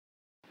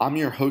I'm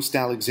your host,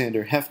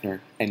 Alexander Hefner,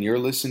 and you're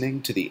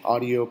listening to the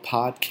audio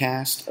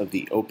podcast of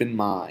The Open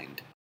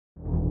Mind.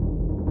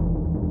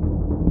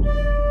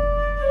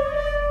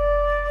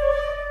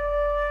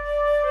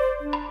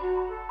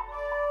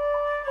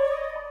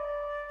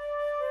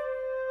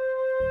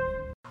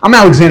 I'm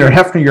Alexander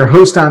Hefner, your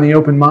host on The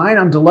Open Mind.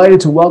 I'm delighted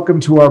to welcome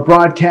to our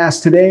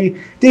broadcast today,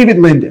 David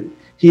Linden.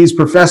 He's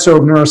professor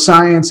of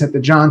neuroscience at the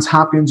Johns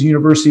Hopkins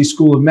University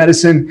School of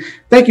Medicine.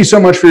 Thank you so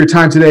much for your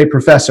time today,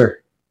 Professor.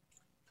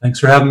 Thanks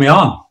for having me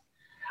on.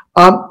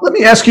 Let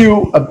me ask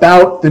you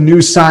about the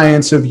new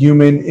Science of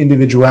Human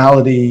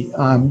Individuality,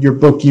 your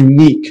book,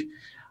 Unique.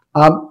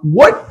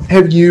 What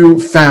have you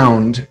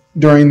found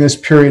during this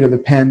period of the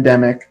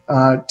pandemic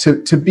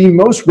to be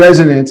most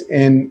resonant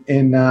in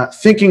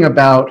thinking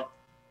about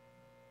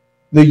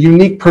the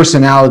unique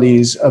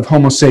personalities of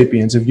Homo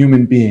sapiens, of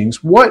human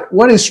beings?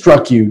 What has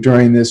struck you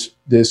during this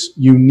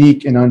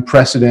unique and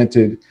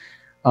unprecedented,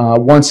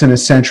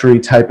 once-in-a-century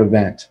type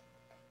event?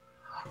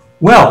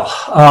 Well,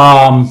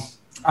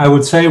 I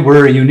would say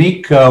we're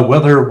unique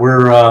whether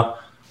we're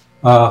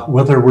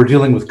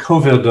dealing with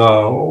COVID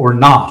or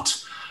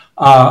not.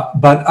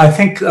 But I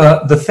think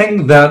the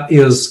thing that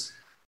is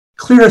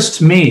clearest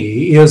to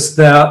me is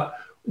that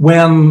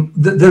when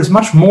there's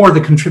much more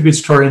that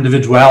contributes to our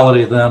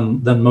individuality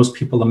than most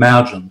people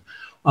imagine.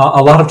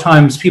 A lot of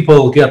times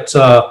people go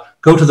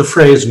to the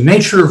phrase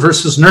nature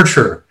versus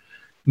nurture,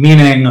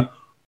 meaning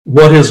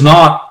what is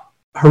not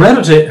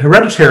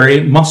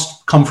hereditary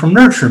must come from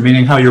nurture,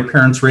 meaning how your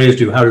parents raised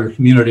you, how your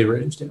community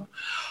raised you.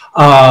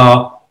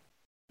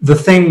 The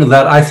thing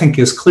that I think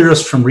is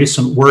clearest from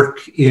recent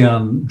work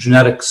in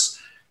genetics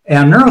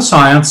and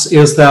neuroscience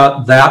is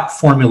that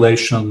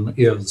formulation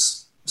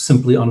is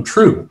simply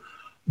untrue.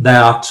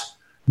 That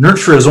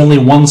nurture is only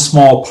one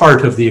small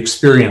part of the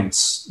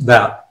experience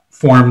that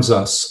forms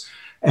us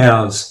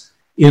as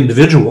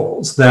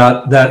individuals,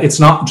 that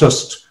it's not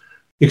just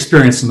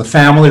experience in the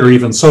family or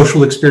even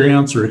social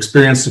experience or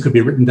experience that could be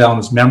written down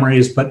as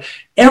memories, but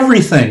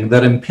everything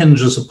that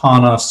impinges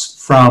upon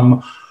us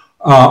from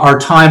our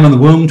time in the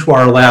womb to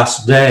our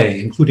last day,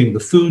 including the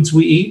foods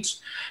we eat.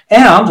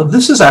 And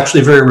this is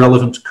actually very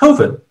relevant to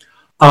COVID.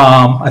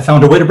 I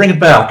found a way to bring it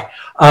back.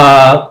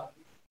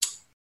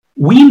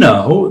 We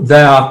know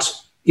that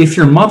if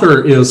your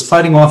mother is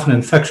fighting off an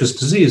infectious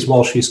disease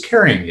while she's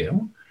carrying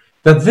you,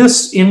 that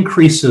this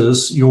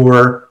increases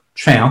your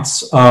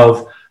chance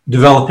of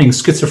developing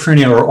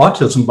schizophrenia or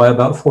autism by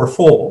about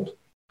fourfold.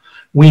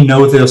 We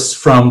know this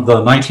from the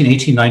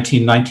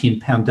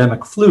 1918-1919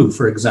 pandemic flu,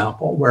 for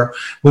example, where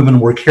women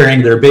were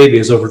carrying their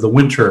babies over the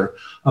winter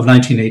of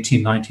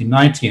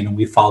 1918-1919, and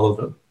we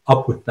followed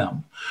up with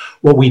them.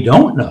 What we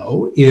don't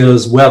know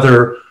is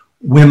whether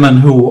women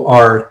who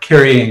are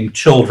carrying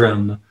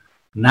children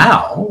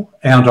now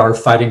and are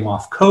fighting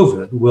off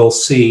COVID will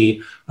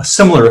see a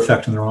similar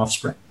effect in their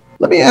offspring.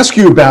 Let me ask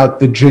you about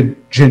the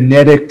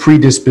genetic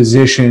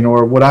predisposition,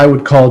 or what I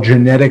would call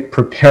genetic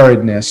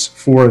preparedness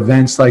for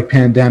events like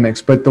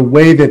pandemics, but the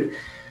way that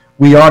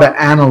we ought to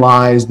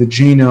analyze the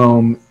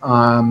genome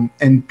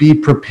and be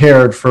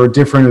prepared for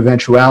different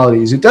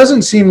eventualities. It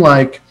doesn't seem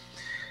like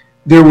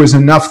there was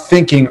enough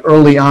thinking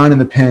early on in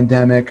the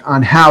pandemic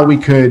on how we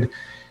could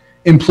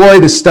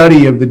employ the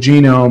study of the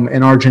genome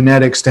and our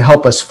genetics to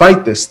help us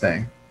fight this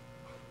thing.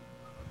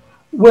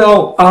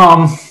 Well,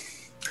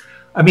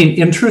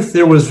 in truth,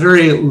 there was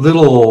very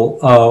little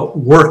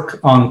work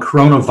on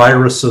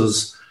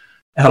coronaviruses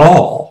at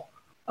all.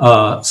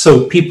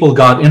 So people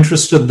got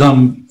interested in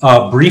them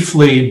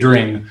briefly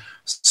during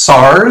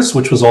SARS,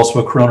 which was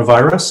also a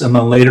coronavirus, and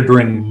then later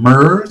during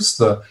MERS,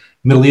 the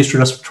Middle East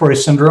Respiratory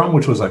Syndrome,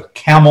 which was a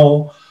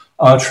camel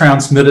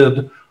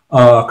transmitted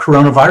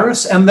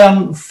coronavirus, and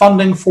then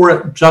funding for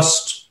it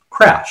just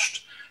crashed.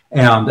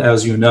 And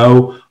as you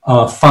know,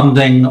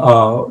 funding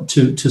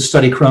to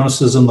study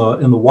coronases in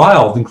the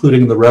wild,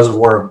 including the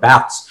reservoir of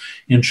bats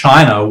in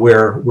China,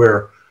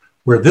 where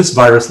this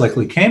virus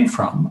likely came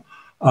from,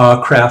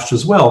 crashed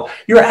as well.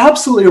 You're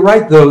absolutely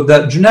right, though,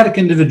 that genetic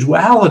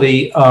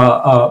individuality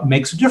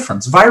makes a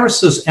difference.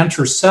 Viruses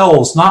enter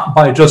cells not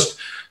by just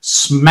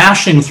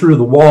smashing through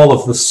the wall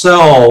of the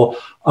cell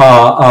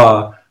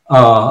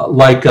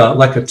like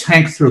a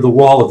tank through the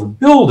wall of a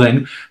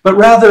building, but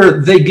rather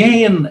they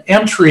gain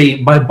entry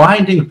by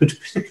binding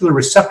particular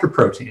receptor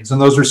proteins, and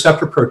those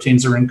receptor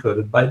proteins are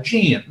encoded by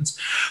genes.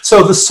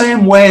 So the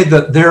same way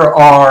that there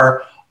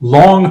are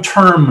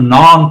long-term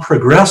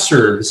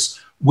non-progressors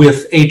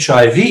with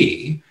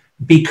HIV,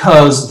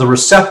 because the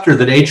receptor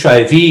that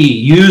HIV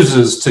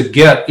uses to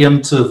get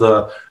into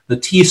the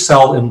T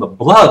cell in the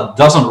blood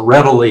doesn't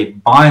readily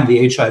bind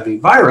the HIV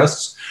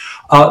virus,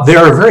 there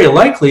are very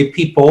likely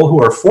people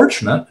who are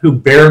fortunate who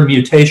bear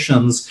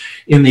mutations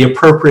in the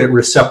appropriate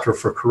receptor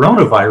for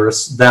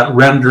coronavirus that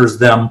renders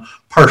them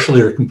partially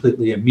or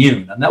completely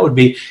immune. And that would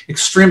be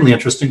extremely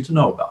interesting to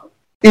know about.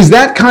 Is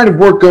that kind of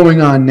work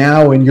going on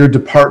now in your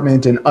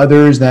department and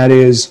others? That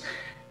is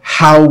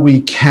how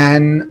we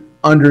can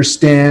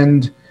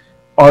understand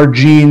our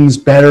genes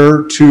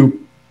better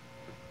to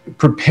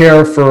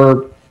prepare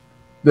for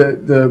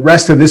the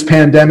rest of this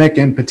pandemic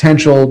and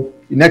potential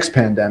next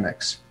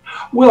pandemics?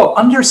 Well,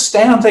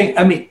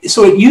 understanding,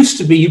 so it used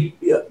to be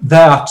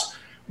that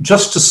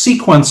just to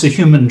sequence a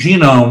human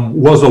genome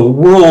was a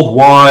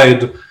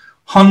worldwide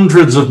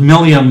hundreds of $1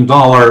 million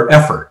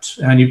effort.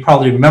 And you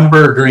probably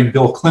remember during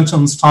Bill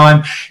Clinton's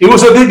time, it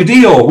was a big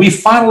deal. We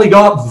finally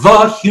got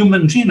the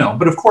human genome.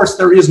 But of course,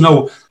 there is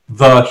no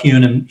the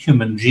human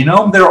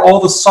genome. There are all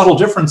the subtle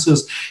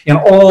differences in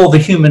all the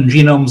human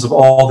genomes of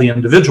all the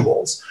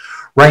individuals.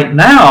 Right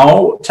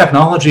now,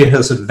 technology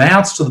has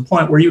advanced to the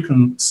point where you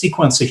can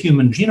sequence a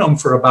human genome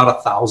for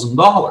about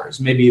 $1,000,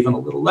 maybe even a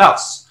little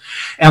less.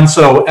 And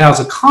so as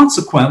a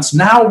consequence,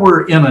 now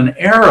we're in an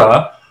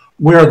era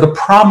where the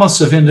promise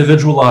of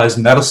individualized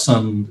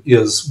medicine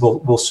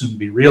will soon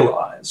be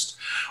realized.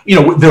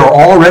 There are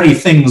already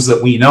things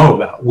that we know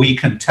about. We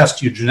can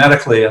test you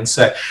genetically and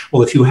say,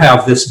 well, if you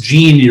have this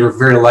gene, you're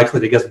very likely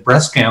to get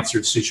breast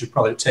cancer, so you should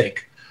probably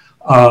take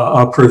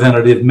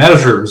preventative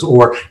measures,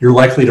 or you're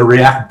likely to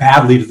react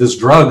badly to this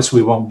drug, so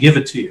we won't give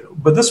it to you.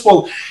 But this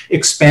will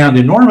expand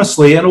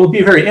enormously, and it will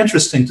be very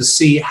interesting to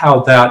see how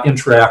that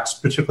interacts,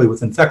 particularly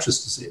with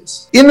infectious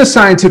disease. In the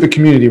scientific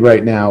community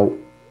right now,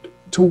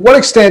 to what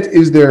extent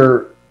is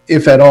there,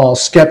 if at all,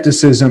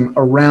 skepticism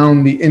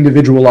around the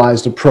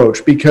individualized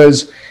approach?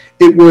 Because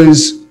it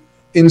was,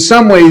 in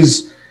some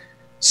ways,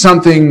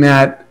 something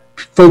that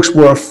folks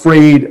were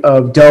afraid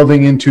of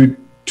delving into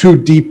too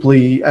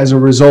deeply as a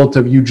result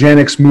of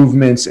eugenics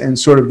movements and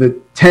sort of the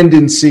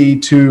tendency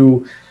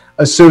to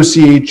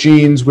associate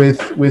genes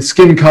with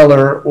skin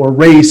color or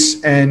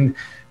race and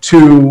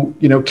to,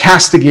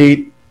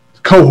 castigate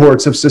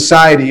cohorts of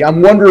society.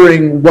 I'm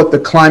wondering what the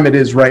climate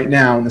is right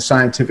now in the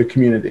scientific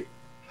community.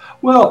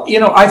 Well,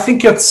 I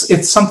think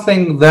it's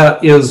something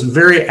that is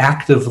very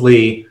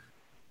actively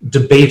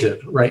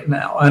debated right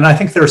now. And I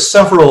think there are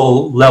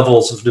several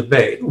levels of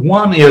debate.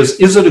 One is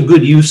it a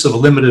good use of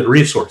limited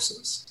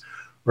resources,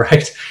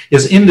 right?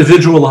 Is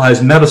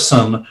individualized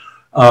medicine,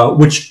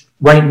 which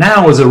right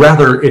now is a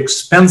rather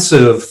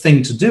expensive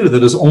thing to do,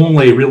 that is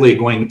only really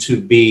going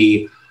to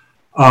be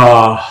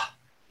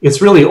it's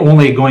really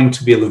only going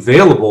to be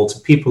available to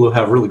people who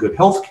have really good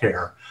health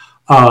care.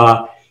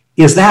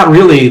 Is that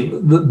really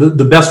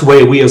the best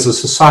way we as a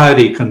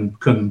society can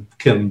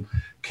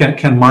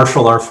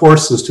marshal our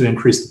forces to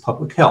increase the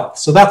public health?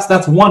 So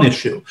that's one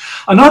issue.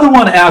 Another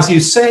one, as you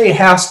say,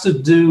 has to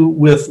do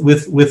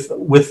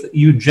with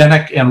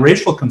eugenic and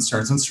racial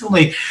concerns. And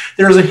certainly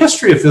there's a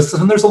history of this,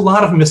 and there's a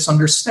lot of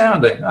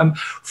misunderstanding.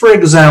 For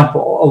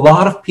example, a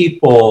lot of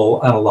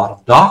people and a lot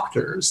of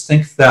doctors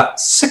think that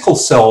sickle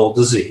cell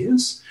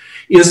disease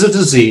is a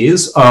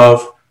disease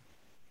of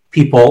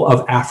people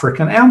of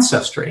African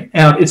ancestry.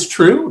 And it's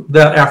true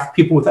that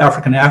people with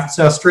African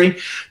ancestry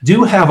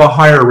do have a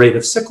higher rate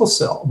of sickle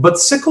cell. But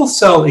sickle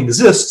cell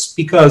exists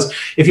because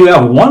if you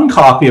have one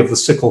copy of the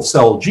sickle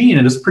cell gene,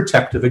 it is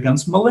protective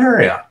against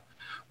malaria.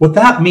 What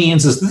that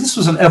means is that this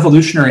was an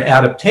evolutionary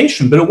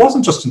adaptation, but it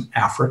wasn't just in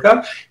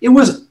Africa. It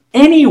was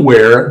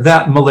anywhere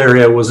that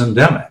malaria was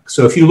endemic.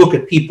 So if you look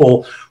at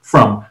people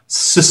from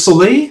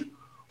Sicily,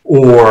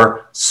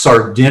 or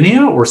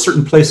Sardinia, or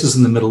certain places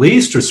in the Middle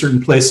East, or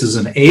certain places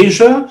in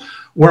Asia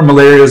where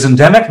malaria is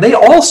endemic, they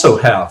also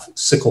have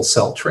sickle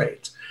cell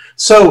trait.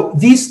 So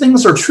these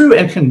things are true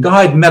and can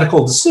guide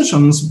medical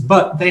decisions,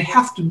 but they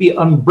have to be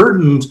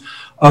unburdened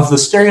of the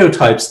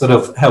stereotypes that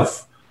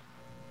have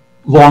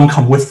long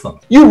come with them.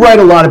 You write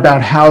a lot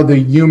about how the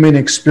human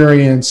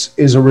experience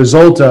is a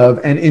result of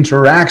and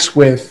interacts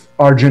with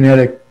our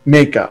genetic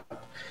makeup.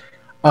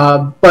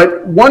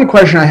 But one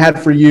question I had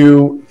for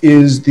you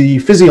is the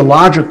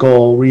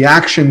physiological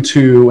reaction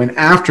to and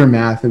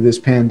aftermath of this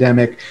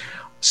pandemic.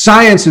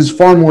 Science is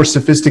far more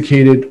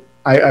sophisticated,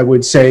 I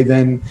would say,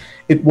 than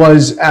it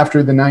was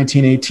after the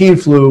 1918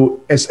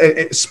 flu,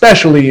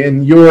 especially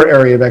in your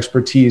area of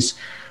expertise,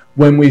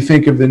 when we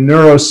think of the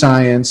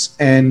neuroscience.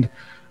 And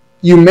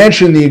you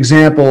mentioned the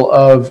example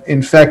of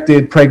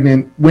infected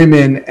pregnant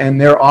women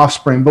and their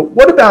offspring. But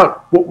what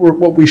about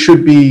what we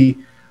should be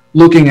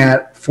looking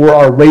at for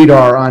our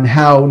radar on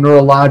how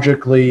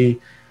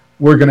neurologically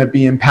we're going to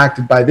be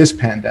impacted by this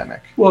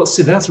pandemic? Well,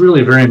 see, that's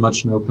really very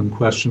much an open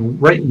question.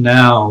 Right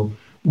now,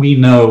 we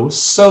know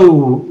so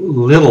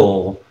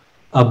little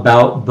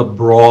about the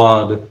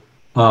broad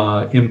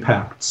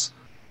impacts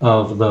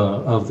of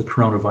the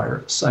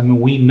coronavirus. I mean,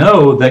 we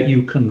know that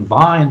you can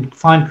find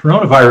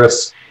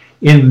coronavirus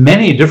in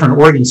many different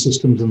organ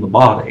systems in the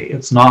body.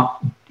 It's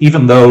not,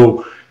 even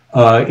though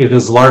it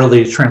is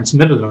largely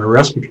transmitted in a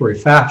respiratory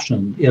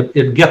fashion,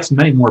 it gets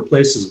many more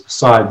places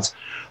besides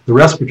the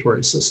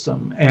respiratory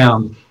system.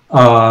 And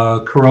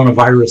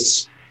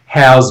coronavirus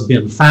has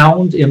been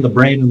found in the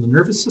brain and the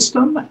nervous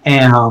system,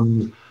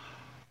 and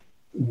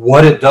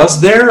what it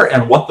does there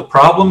and what the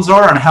problems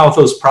are and how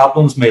those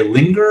problems may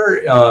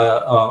linger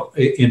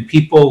in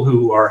people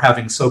who are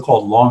having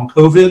so-called long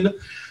COVID,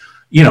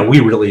 we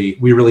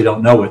really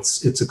don't know.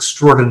 It's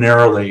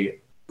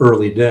extraordinarily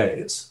early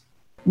days.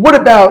 What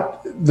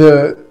about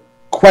the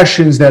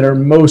questions that are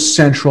most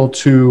central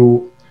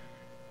to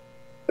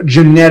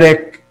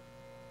genetic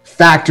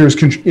factors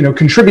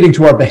contributing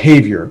to our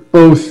behavior,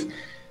 both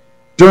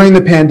during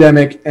the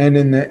pandemic and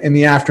in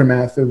the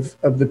aftermath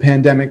of the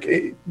pandemic.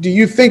 Do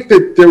you think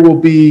that there will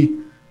be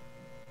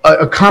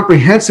a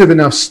comprehensive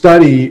enough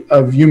study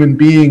of human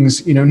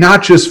beings,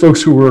 not just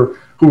folks who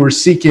were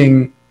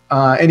seeking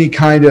any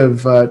kind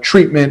of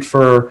treatment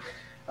for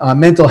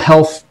mental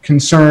health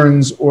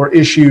concerns or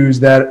issues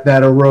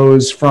that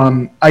arose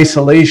from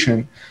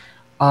isolation?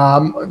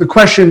 The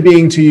question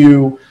being to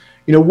you,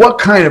 what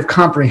kind of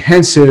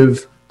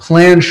comprehensive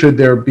plan should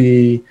there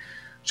be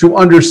to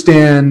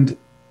understand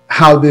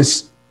how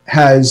this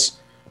has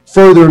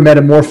further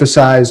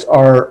metamorphosized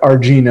our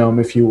genome,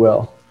 if you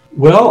will?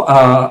 Well,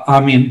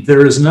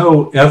 there is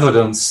no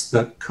evidence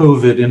that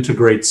COVID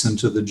integrates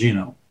into the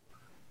genome.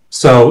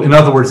 So, in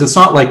other words, it's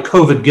not like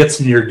COVID gets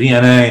in your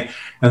DNA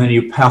and then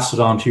you pass it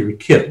on to your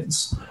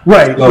kids.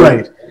 Right, so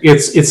right.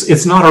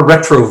 It's not a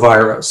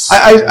retrovirus.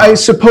 I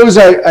suppose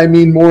I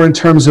mean more in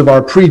terms of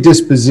our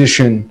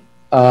predisposition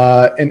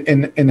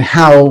and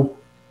how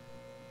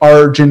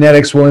our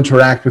genetics will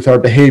interact with our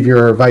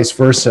behavior or vice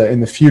versa in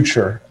the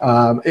future.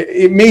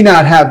 It may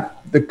not have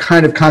the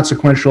kind of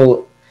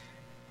consequential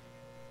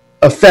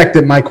effect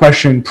that my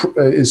question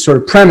is sort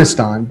of premised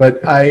on, but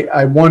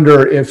I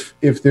wonder if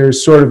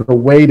there's sort of a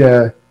way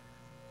to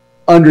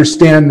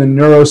understand the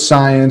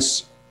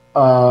neuroscience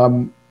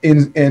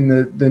in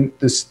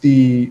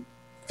the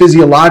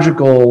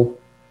physiological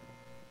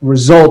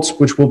results,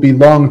 which will be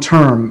long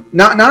term.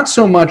 Not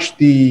so much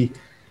the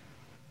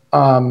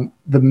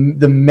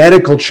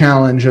medical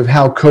challenge of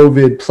how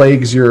COVID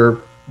plagues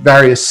your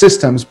various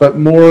systems, but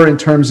more in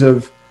terms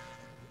of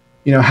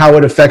how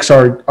it affects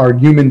our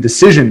human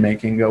decision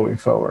making going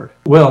forward.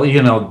 Well,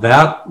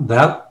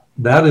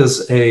 that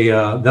is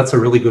that's a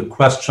really good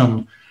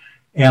question,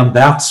 and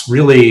that's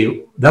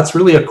really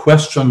a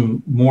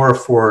question more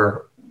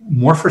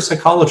for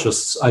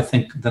psychologists, I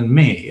think, than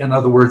me. In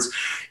other words,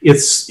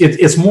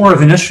 it's more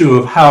of an issue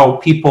of how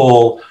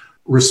people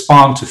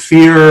respond to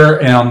fear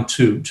and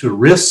to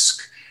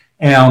risk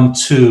and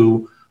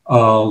to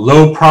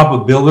low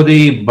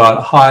probability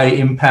but high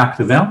impact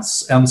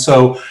events. And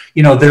so,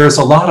 there's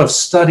a lot of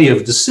study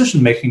of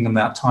decision making in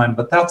that time,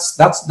 but that's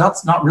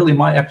not really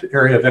my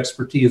area of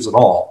expertise at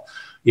all.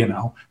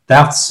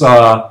 That's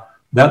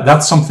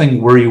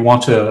something where you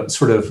want to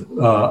sort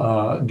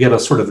of get a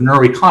sort of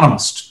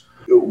neuroeconomist.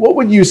 What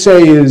would you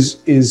say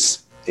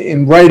is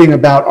in writing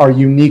about our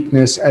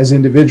uniqueness as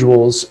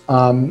individuals,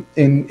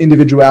 in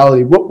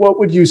individuality, what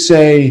would you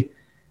say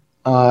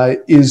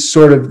is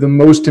sort of the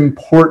most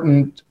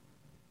important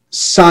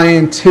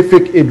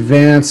scientific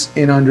advance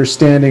in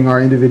understanding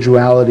our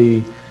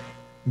individuality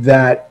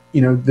that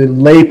the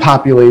lay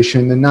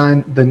population,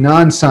 the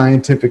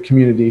non-scientific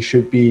community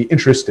should be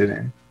interested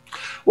in?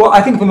 Well,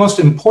 I think the most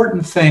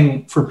important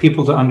thing for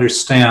people to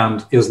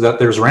understand is that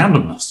there's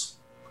randomness,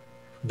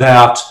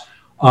 that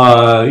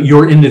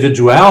your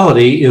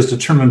individuality is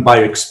determined by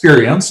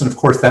experience, and of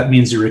course that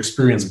means your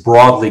experience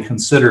broadly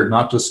considered,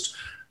 not just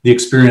the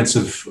experience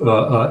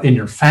of in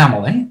your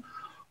family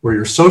or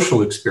your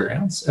social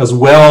experience, as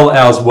well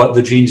as what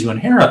the genes you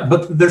inherit.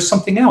 But there's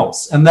something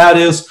else, and that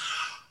is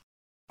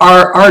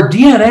our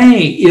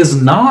DNA is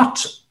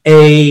not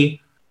a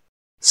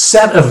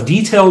set of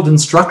detailed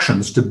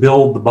instructions to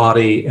build the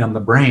body and the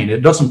brain.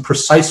 It doesn't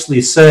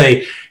precisely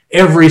say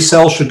every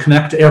cell should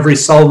connect to every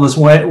cell in this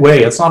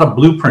way. It's not a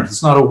blueprint.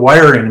 It's not a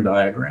wiring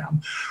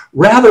diagram.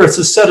 Rather, it's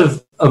a set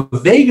of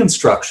vague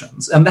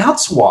instructions, and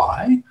that's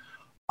why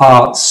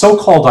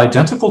so-called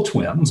identical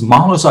twins,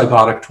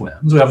 monozygotic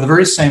twins, who have the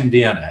very same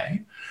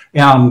DNA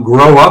and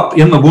grow up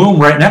in the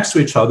womb right next to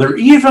each other,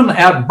 even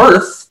at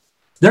birth,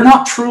 they're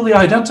not truly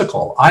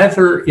identical,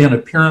 either in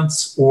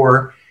appearance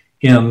or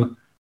in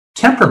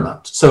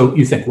temperament. So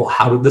you think, well,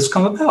 how did this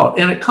come about?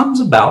 And it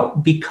comes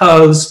about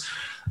because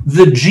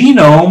the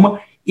genome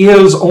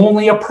is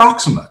only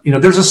approximate.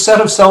 There's a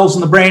set of cells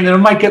in the brain, and it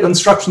might get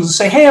instructions to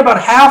say, hey,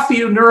 about half of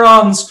you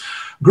neurons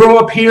grow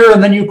up here,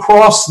 and then you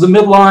cross the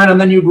midline, and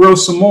then you grow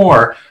some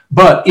more.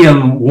 But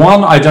in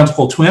one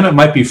identical twin, it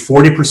might be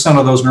 40%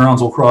 of those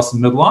neurons will cross the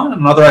midline.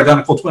 And another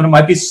identical twin, it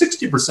might be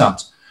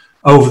 60%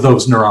 of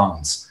those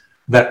neurons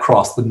that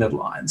cross the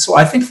midline. So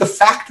I think the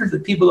factor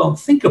that people don't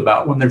think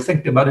about when they're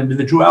thinking about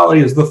individuality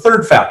is the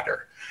third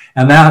factor,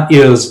 and that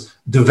is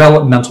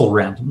developmental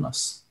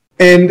randomness.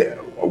 And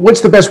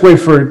what's the best way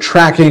for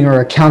tracking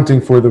or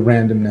accounting for the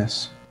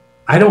randomness?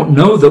 I don't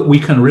know that we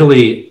can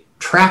really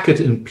track it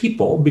in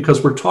people,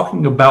 because we're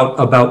talking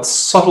about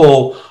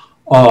subtle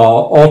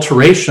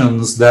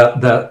alterations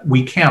that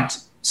we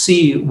can't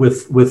see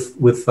with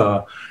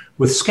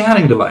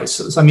scanning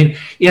devices. I mean,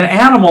 in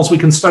animals, we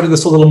can study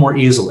this a little more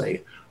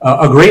easily.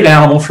 A great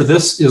animal for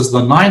this is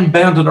the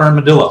 9-banded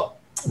armadillo.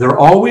 They're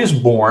always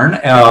born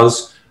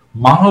as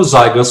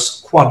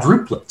monozygous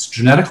quadruplets,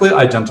 genetically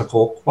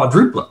identical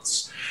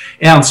quadruplets.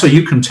 And so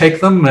you can take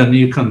them and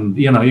you can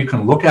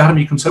look at them,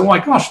 you can say, oh my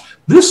gosh,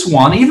 this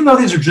one, even though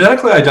these are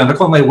genetically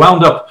identical and they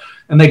wound up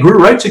and they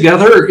grew right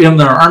together in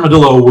their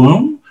armadillo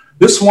womb,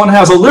 this one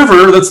has a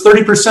liver that's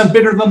 30%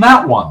 bigger than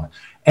that one.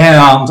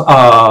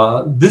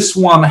 And this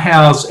one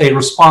has a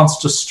response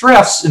to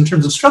stress in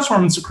terms of stress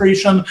hormone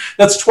secretion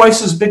that's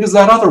twice as big as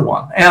that other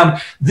one. And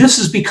this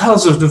is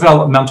because of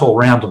developmental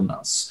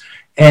randomness.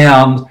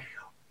 And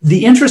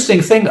the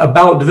interesting thing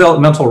about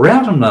developmental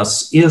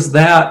randomness is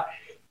that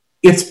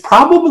it's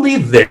probably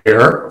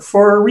there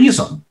for a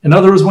reason. In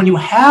other words, when you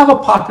have a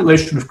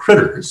population of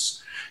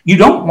critters, you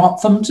don't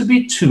want them to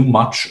be too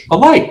much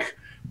alike,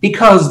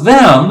 because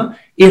then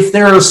if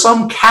there is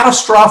some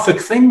catastrophic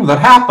thing that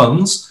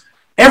happens,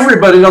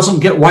 everybody doesn't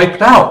get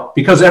wiped out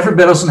because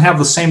everybody doesn't have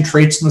the same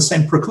traits and the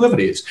same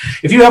proclivities.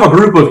 If you have a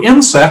group of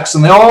insects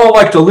and they all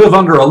like to live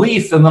under a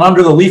leaf, and then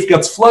under the leaf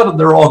gets flooded,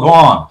 they're all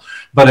gone.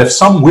 But if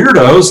some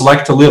weirdos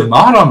like to live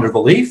not under the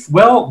leaf,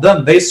 well,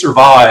 then they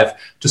survive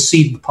to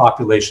seed the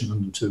population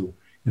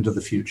into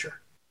the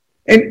future.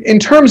 In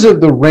terms of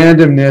the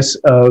randomness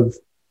of,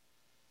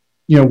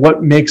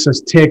 what makes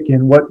us tick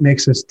and what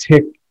makes us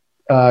tick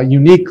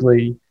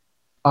uniquely,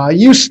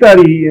 you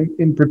study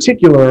in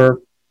particular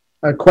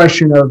a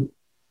question of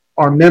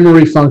our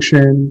memory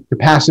function,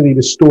 capacity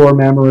to store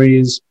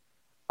memories.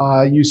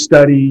 You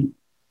study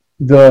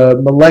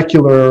the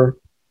molecular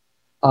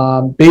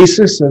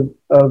basis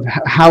of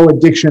how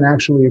addiction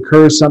actually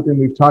occurs, something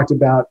we've talked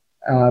about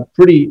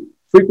pretty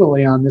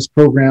frequently on this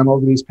program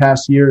over these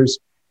past years.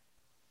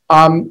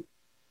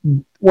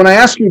 When I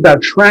ask you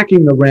about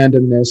tracking the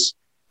randomness,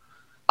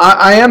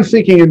 I am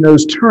thinking in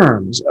those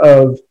terms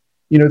of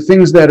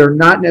things that are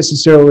not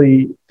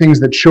necessarily things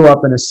that show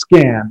up in a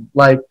scan,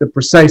 like the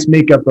precise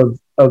makeup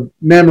of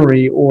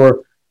memory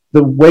or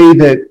the way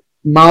that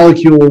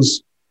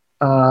molecules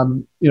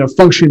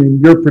function in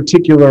your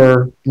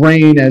particular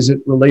brain as it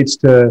relates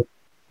to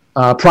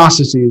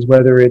processes,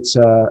 whether it's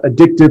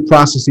addictive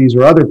processes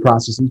or other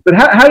processes. But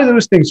how do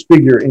those things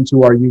figure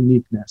into our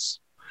uniqueness?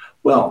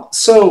 Well,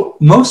 so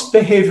most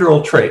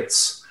behavioral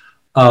traits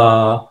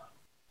have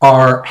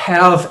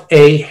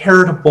a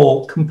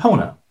heritable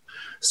component.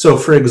 So,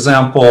 for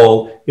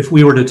example, if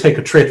we were to take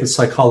a trait that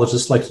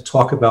psychologists like to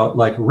talk about,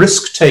 like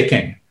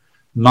risk-taking,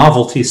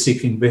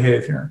 novelty-seeking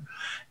behavior,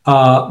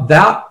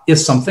 that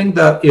is something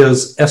that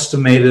is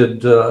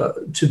estimated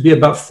to be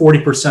about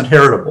 40%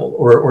 heritable,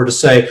 or to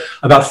say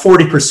about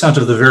 40%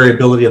 of the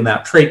variability in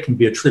that trait can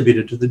be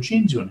attributed to the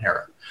genes you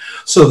inherit.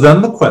 So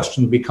then the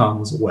question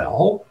becomes,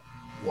 well,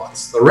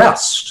 what's the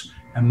rest?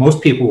 And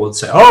most people would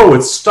say, oh,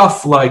 it's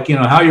stuff like,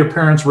 how your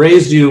parents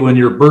raised you and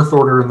your birth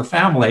order in the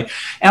family.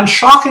 And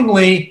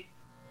shockingly,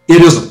 it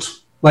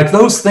isn't. Like,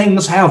 those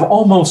things have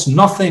almost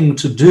nothing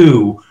to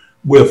do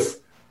with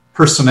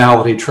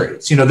personality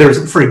traits.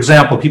 There's, for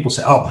example, people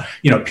say,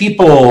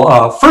 people,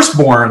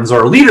 firstborns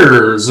are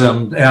leaders,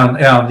 and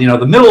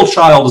the middle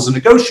child is a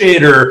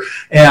negotiator,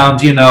 and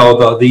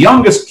the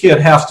youngest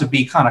kid has to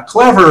be kind of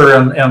clever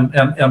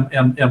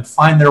and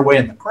find their way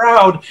in the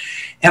crowd.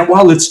 And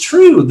while it's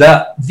true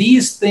that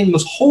these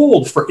things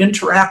hold for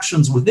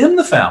interactions within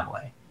the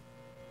family,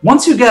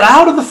 once you get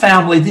out of the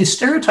family, these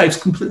stereotypes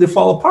completely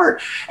fall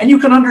apart, and you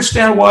can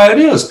understand why it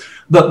is.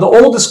 The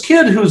oldest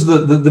kid, who's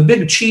the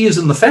big cheese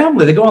in the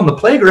family, they go on the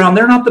playground,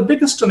 they're not the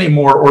biggest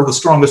anymore, or the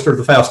strongest, or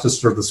the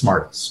fastest, or the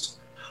smartest.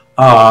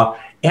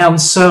 And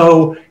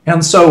so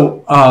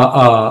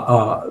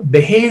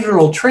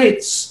behavioral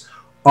traits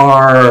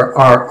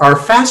are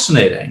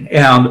fascinating,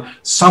 and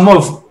some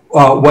of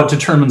what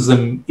determines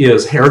them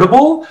is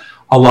heritable.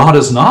 A lot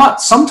is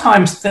not.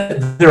 Sometimes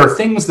there are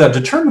things that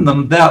determine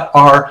them that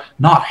are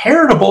not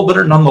heritable, but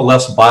are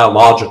nonetheless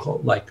biological,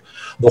 like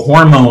the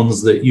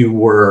hormones that you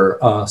were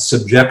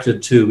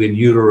subjected to in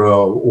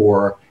utero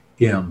or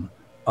in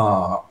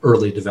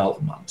early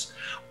development.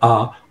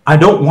 I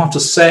don't want to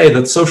say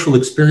that social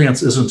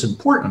experience isn't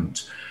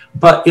important,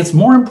 but it's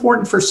more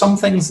important for some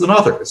things than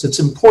others. It's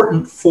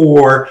important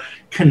for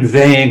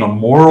conveying a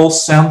moral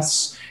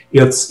sense.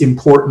 It's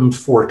important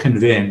for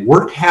conveying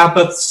work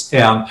habits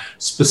and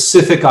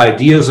specific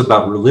ideas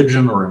about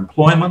religion or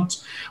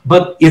employment,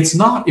 but it's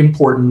not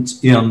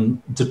important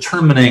in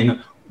determining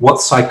what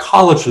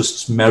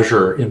psychologists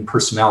measure in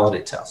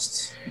personality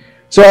tests.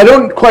 So I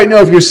don't quite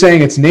know if you're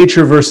saying it's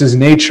nature versus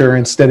nature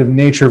instead of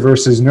nature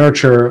versus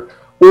nurture,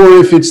 or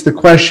if it's the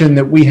question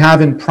that we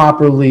haven't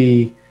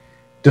properly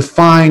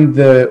defined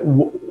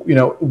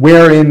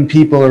wherein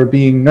people are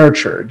being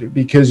nurtured,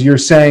 because you're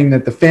saying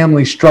that the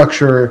family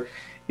structure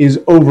is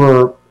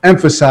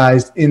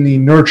overemphasized in the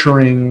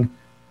nurturing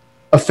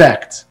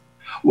effect.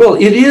 Well,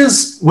 it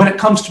is when it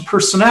comes to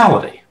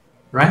personality,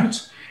 right?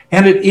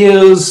 And it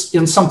is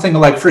in something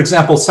like, for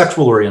example,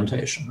 sexual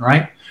orientation,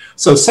 right?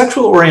 So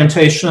sexual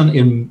orientation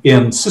in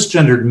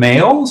cisgendered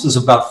males is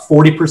about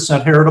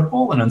 40%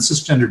 heritable, and in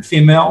cisgendered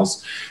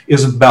females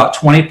is about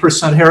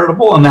 20%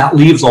 heritable, and that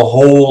leaves a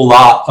whole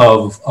lot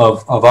of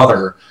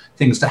other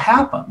things to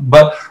happen.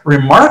 But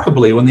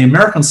remarkably, when the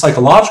American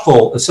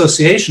Psychological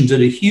Association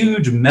did a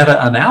huge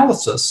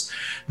meta-analysis,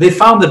 they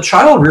found that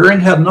child rearing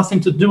had nothing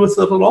to do with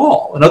it at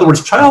all. In other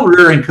words, child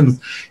rearing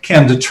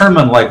can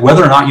determine like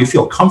whether or not you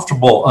feel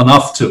comfortable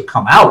enough to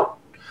come out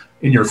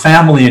in your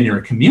family and your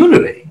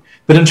community.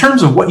 But in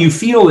terms of what you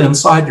feel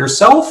inside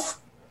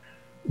yourself,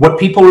 what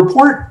people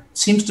report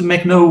seems to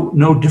make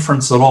no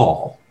difference at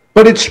all.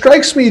 But it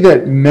strikes me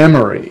that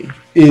memory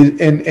is,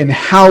 and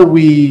how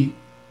we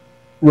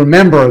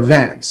remember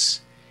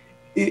events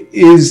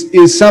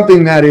is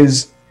something that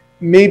is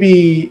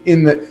maybe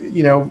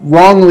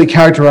wrongly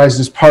characterized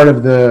as part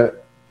of the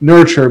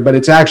nurture, but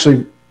it's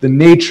actually the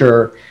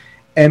nature.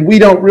 And we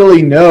don't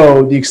really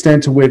know the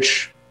extent to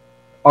which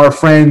our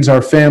friends,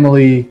 our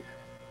family,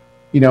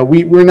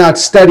 we're not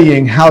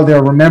studying how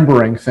they're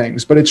remembering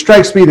things. But it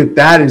strikes me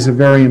that is a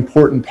very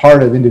important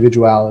part of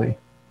individuality.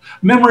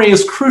 Memory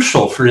is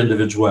crucial for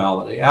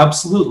individuality.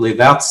 Absolutely.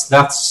 That's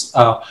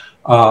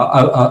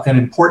an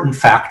important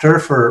factor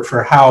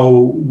for how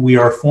we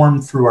are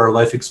formed through our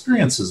life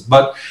experiences,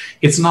 but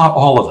it's not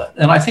all of it.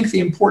 And I think the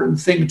important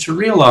thing to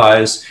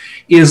realize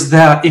is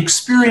that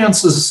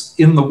experiences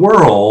in the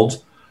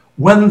world,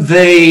 when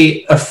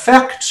they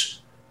affect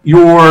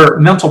your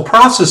mental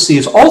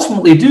processes,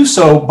 ultimately do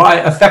so by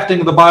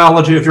affecting the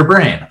biology of your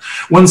brain.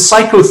 When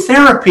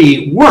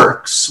psychotherapy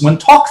works, when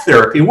talk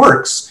therapy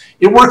works,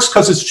 it works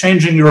because it's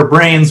changing your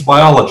brain's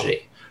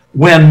biology.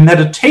 When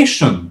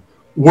meditation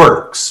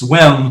works,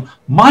 when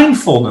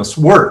mindfulness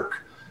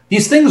work,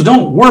 these things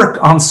don't work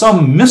on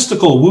some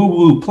mystical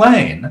woo-woo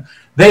plane.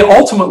 They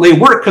ultimately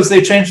work because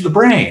they change the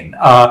brain.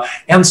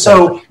 And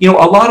so, a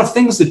lot of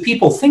things that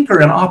people think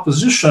are in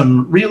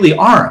opposition really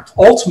aren't.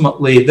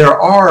 Ultimately,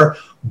 there are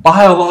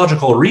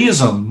biological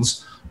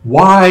reasons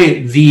why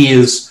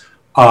these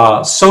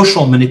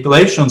social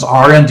manipulations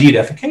are indeed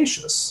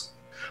efficacious.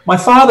 My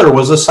father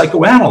was a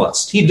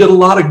psychoanalyst. He did a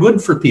lot of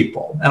good for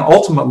people, and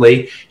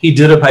ultimately he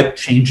did it by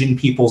changing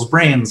people's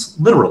brains,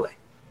 literally.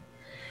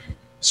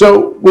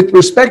 So with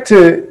respect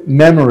to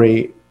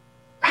memory,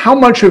 how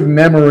much of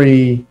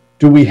memory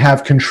do we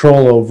have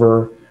control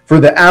over for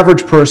the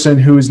average person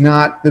who is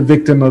not the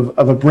victim of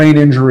a brain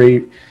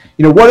injury?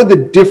 What are the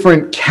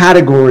different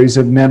categories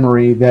of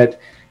memory that,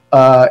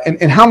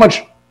 and how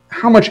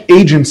much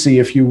agency,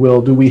 if you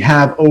will, do we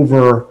have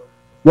over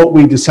what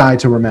we decide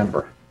to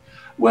remember?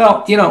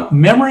 Well,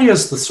 memory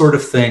is the sort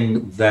of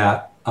thing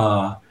that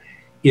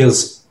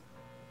is.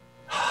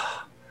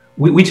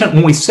 When we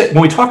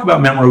talk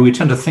about memory, we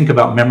tend to think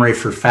about memory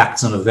for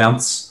facts and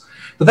events,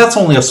 but that's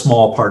only a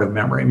small part of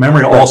memory.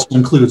 Memory also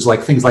includes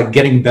things like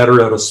getting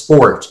better at a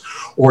sport,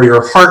 or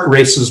your heart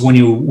races when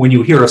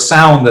you hear a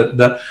sound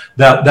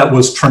that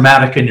was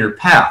traumatic in your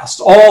past.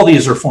 All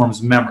these are forms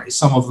of memory.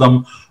 Some of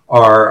them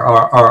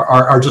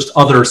are just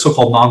other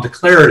so-called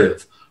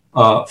non-declarative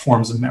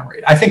forms of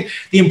memory. I think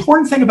the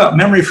important thing about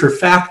memory for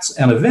facts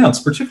and events,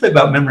 particularly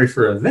about memory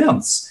for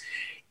events,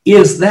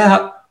 is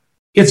that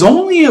it's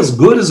only as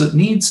good as it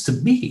needs to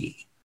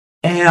be.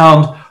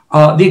 And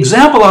the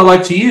example I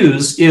like to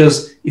use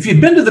is, if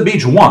you've been to the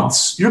beach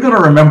once, you're going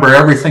to remember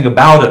everything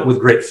about it with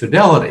great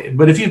fidelity.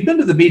 But if you've been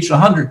to the beach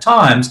 100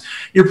 times,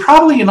 you're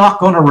probably not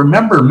going to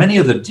remember many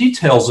of the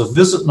details of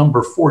visit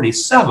number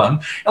 47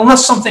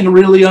 unless something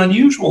really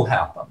unusual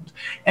happened.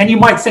 And you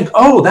might think,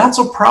 oh, that's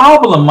a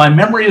problem. My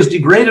memory is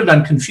degraded.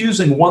 I'm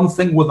confusing one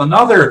thing with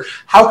another.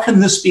 How can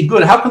this be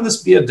good? How can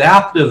this be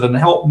adaptive and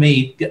help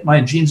me get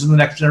my genes in the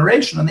next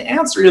generation? And the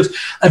answer is,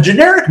 a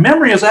generic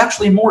memory is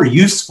actually more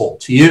useful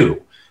to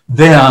you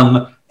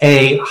than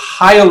a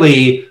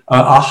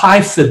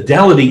high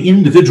fidelity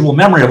individual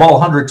memory of all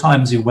 100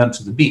 times you went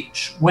to the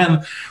beach.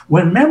 When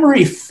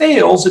memory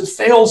fails, it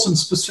fails in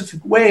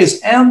specific ways,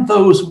 and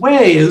those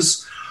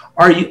ways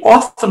are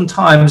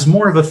oftentimes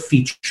more of a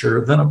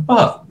feature than a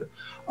bug.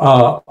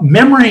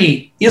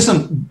 Memory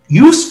isn't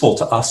useful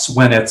to us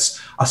when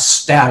it's a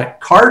static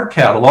card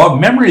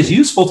catalog. Memory is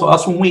useful to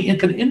us when we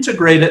can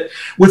integrate it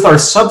with our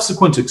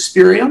subsequent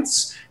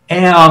experience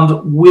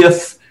and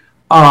with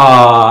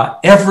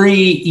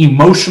every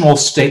emotional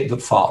state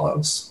that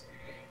follows.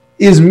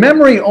 Is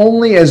memory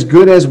only as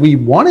good as we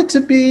want it to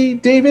be,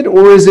 David,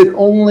 or is it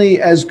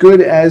only as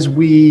good as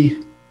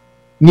we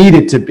need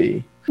it to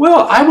be?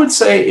 Well, I would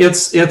say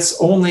it's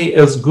only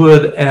as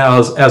good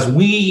as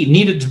we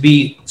need it to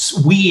be,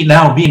 we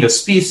now being a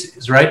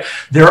species, right?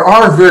 There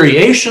are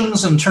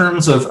variations in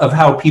terms of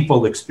how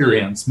people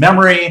experience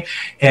memory,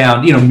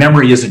 and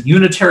memory isn't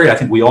unitary. I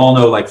think we all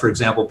know, for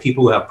example,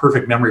 people who have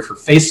perfect memory for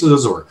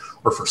faces or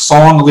for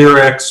song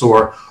lyrics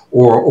or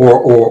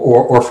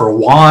for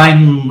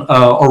wine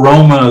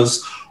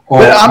aromas.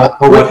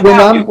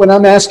 When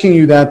I'm asking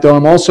you that, though,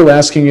 I'm also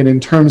asking it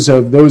in terms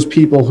of those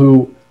people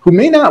who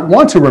may not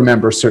want to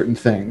remember certain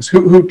things,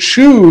 who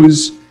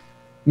choose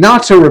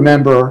not to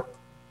remember.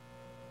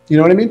 You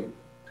know what I mean?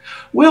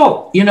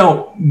 Well,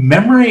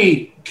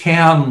 memory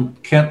can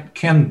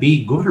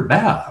be good or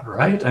bad,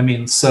 right? I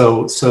mean,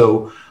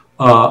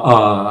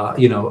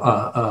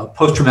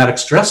 post-traumatic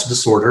stress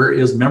disorder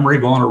is memory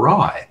gone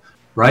awry,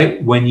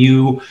 right? When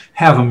you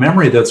have a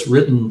memory that's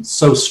written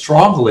so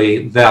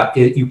strongly that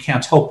you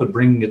can't help but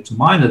bringing it to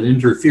mind, it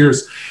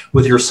interferes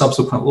with your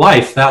subsequent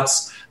life.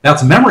 That's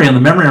memory, and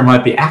the memory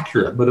might be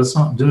accurate, but it's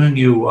not doing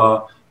you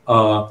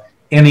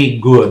any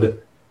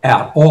good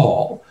at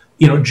all.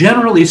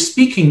 Generally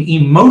speaking,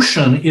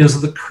 emotion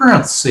is the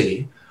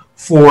currency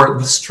for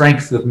the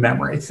strength of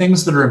memory.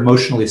 Things that are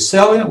emotionally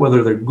salient,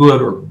 whether they're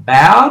good or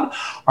bad,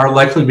 are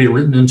likely to be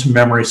written into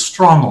memory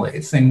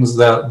strongly. Things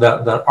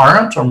that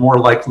aren't are more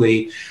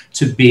likely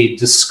to be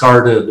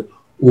discarded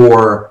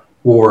or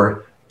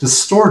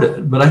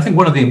distorted. But I think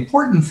one of the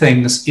important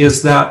things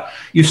is that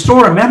you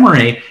store a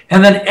memory,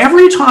 and then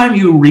every time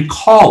you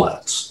recall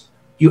it,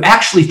 you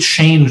actually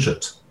change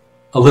it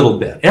a little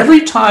bit.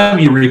 Every time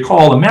you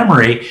recall a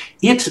memory,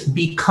 it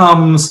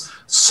becomes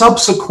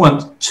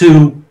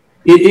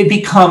it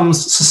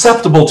becomes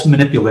susceptible to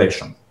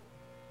manipulation.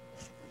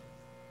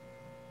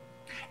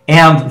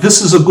 And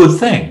this is a good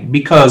thing,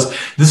 because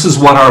this is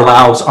what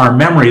allows our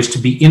memories to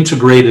be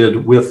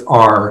integrated with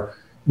our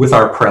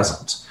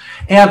present.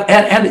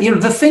 And you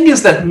know, the thing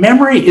is that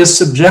memory is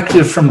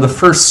subjective from the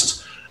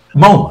first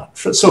moment.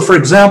 So, for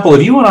example,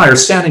 if you and I are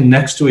standing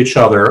next to each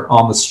other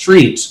on the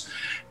street,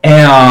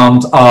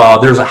 and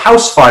there's a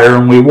house fire,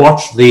 and we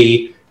watch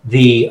the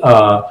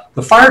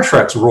fire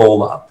trucks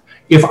roll up.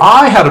 If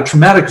I had a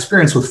traumatic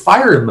experience with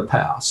fire in the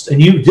past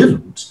and you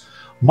didn't,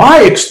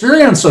 my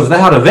experience of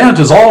that event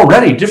is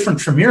already different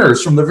from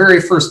yours from the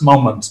very first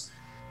moment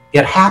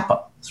it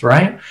happens,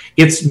 right?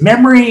 Its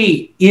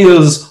memory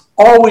is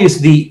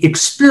always the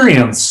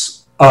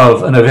experience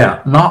of an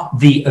event, not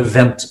the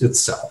event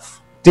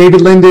itself.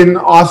 David Linden,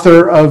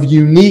 author of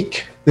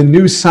Unique, The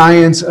New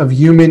Science of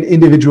Human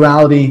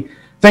Individuality.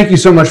 Thank you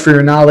so much for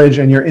your knowledge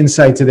and your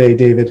insight today,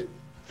 David.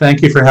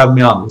 Thank you for having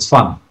me on. It was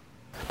fun.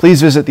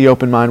 Please visit the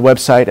Open Mind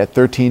website at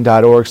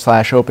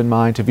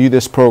 13.org/openmind to view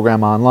this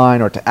program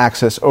online or to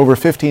access over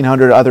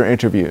 1,500 other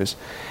interviews.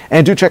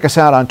 And do check us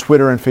out on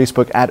Twitter and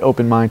Facebook at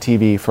Open Mind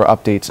TV for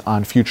updates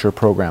on future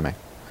programming.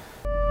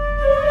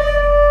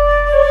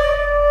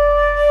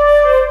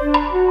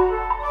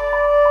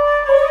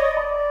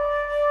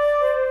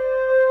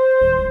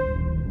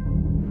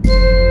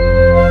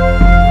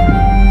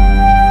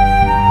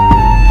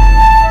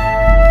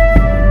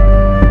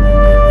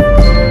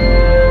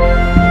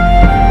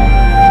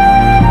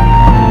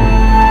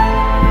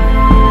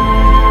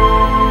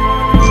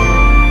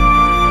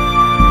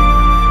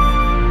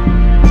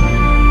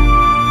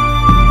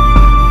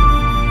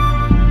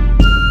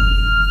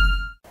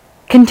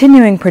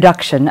 Continuing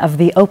production of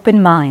The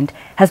Open Mind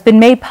has been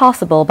made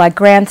possible by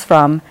grants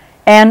from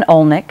Ann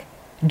Olnick,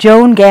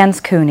 Joan Gans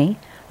Cooney,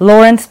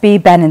 Lawrence B.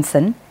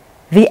 Benenson,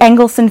 the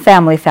Engelson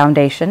Family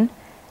Foundation,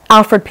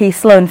 Alfred P.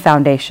 Sloan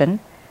Foundation,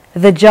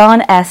 the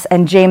John S.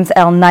 and James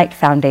L. Knight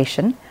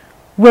Foundation,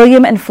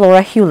 William and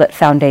Flora Hewlett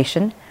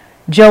Foundation,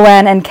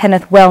 Joanne and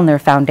Kenneth Wellner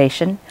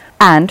Foundation,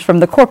 and from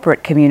the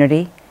corporate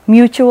community,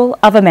 Mutual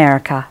of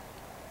America.